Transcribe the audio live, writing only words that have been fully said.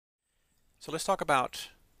So let's talk about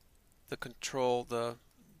the control,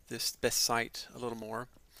 this best site a little more.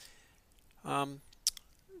 Um,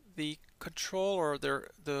 the control or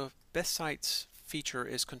the best sites feature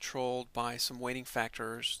is controlled by some weighting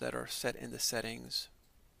factors that are set in the settings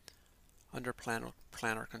under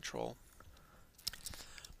planner control.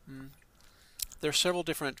 There are several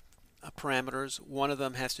different parameters. One of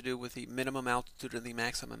them has to do with the minimum altitude and the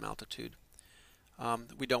maximum altitude.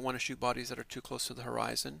 We don't want to shoot bodies that are too close to the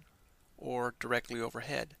horizon or directly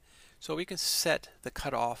overhead. So we can set the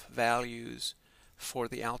cutoff values for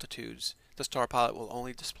the altitudes. The StarPilot will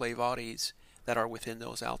only display bodies that are within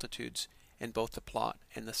those altitudes in both the plot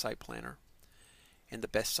and the site planner and the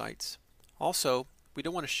best sites. Also, we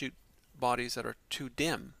don't want to shoot bodies that are too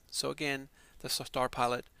dim. So again, the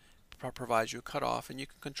StarPilot provides you a cutoff, and you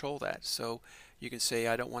can control that. So you can say,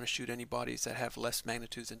 I don't want to shoot any bodies that have less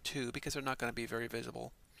magnitudes than 2 because they're not going to be very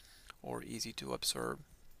visible or easy to observe.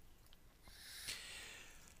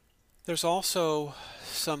 There's also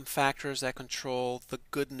some factors that control the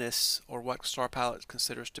goodness, or what StarPilot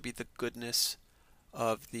considers to be the goodness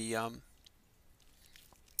of the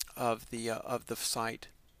site.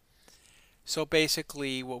 So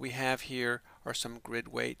basically, what we have here are some grid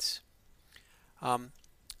weights.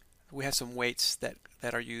 We have some weights that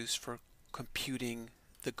are used for computing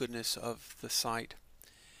the goodness of the site.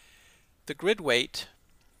 The grid weight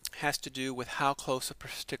has to do with how close a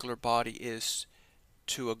particular body is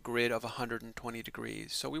to a grid of 120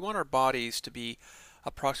 degrees. So we want our bodies to be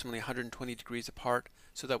approximately 120 degrees apart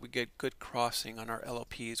so that we get good crossing on our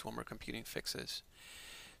LOPs when we're computing fixes.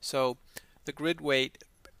 So the grid weight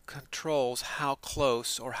controls how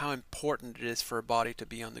close or how important it is for a body to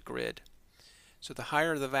be on the grid. So the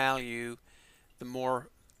higher the value,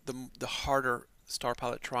 the harder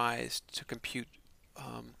StarPilot tries to compute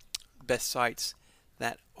best sites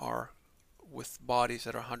that are with bodies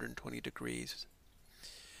that are 120 degrees.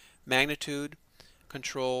 Magnitude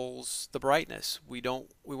controls the brightness. We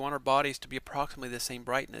want our bodies to be approximately the same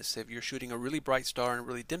brightness. If you're shooting a really bright star and a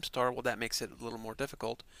really dim star, well, that makes it a little more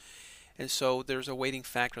difficult. And so there's a weighting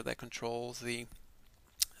factor that controls the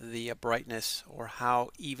brightness, or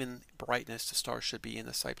how even brightness the star should be in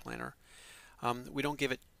the site planner. We don't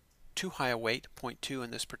give it too high a weight, 0.2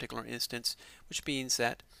 in this particular instance, which means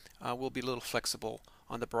that we'll be a little flexible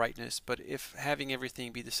on the brightness. But if having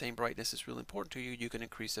everything be the same brightness is really important to you, you can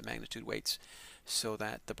increase the magnitude weights so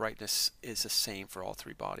that the brightness is the same for all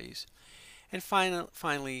three bodies. And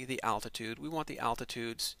finally, the altitude. We want the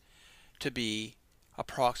altitudes to be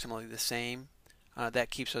approximately the same. That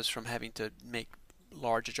keeps us from having to make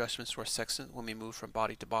large adjustments to our sextant when we move from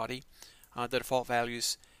body to body. The default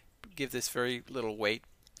values give this very little weight,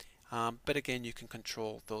 but again, you can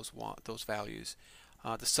control those values.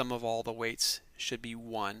 The sum of all the weights should be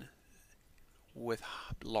 1, with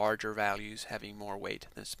larger values having more weight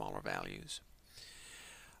than smaller values.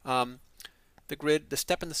 The grid, the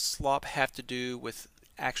step and the slop have to do with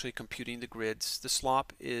actually computing the grids. The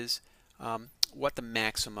slop is what the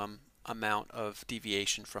maximum amount of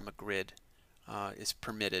deviation from a grid is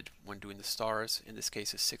permitted when doing the stars. In this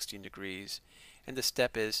case, is 16 degrees. And the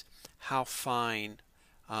step is how fine,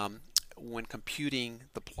 when computing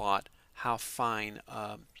the plot, how fine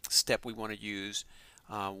step we want to use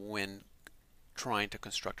when trying to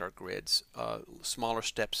construct our grids. Smaller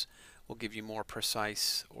steps will give you more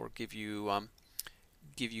precise, or give you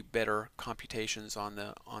better computations on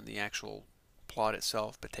the actual plot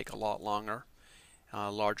itself, but take a lot longer.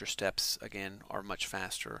 Larger steps, again, are much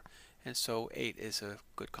faster, and so 8 is a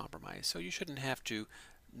good compromise. So you shouldn't have to,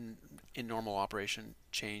 in normal operation,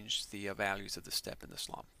 change the values of the step and the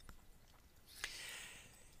slop.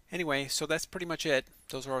 Anyway, so that's pretty much it.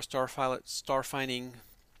 Those are our star finding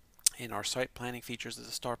and our site planning features of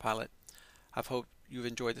the StarPilot. I hope you've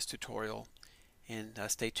enjoyed this tutorial, and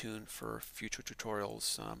stay tuned for future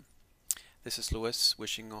tutorials. This is Lewis,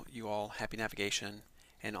 wishing you all happy navigation,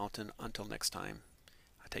 and until next time,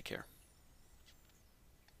 take care.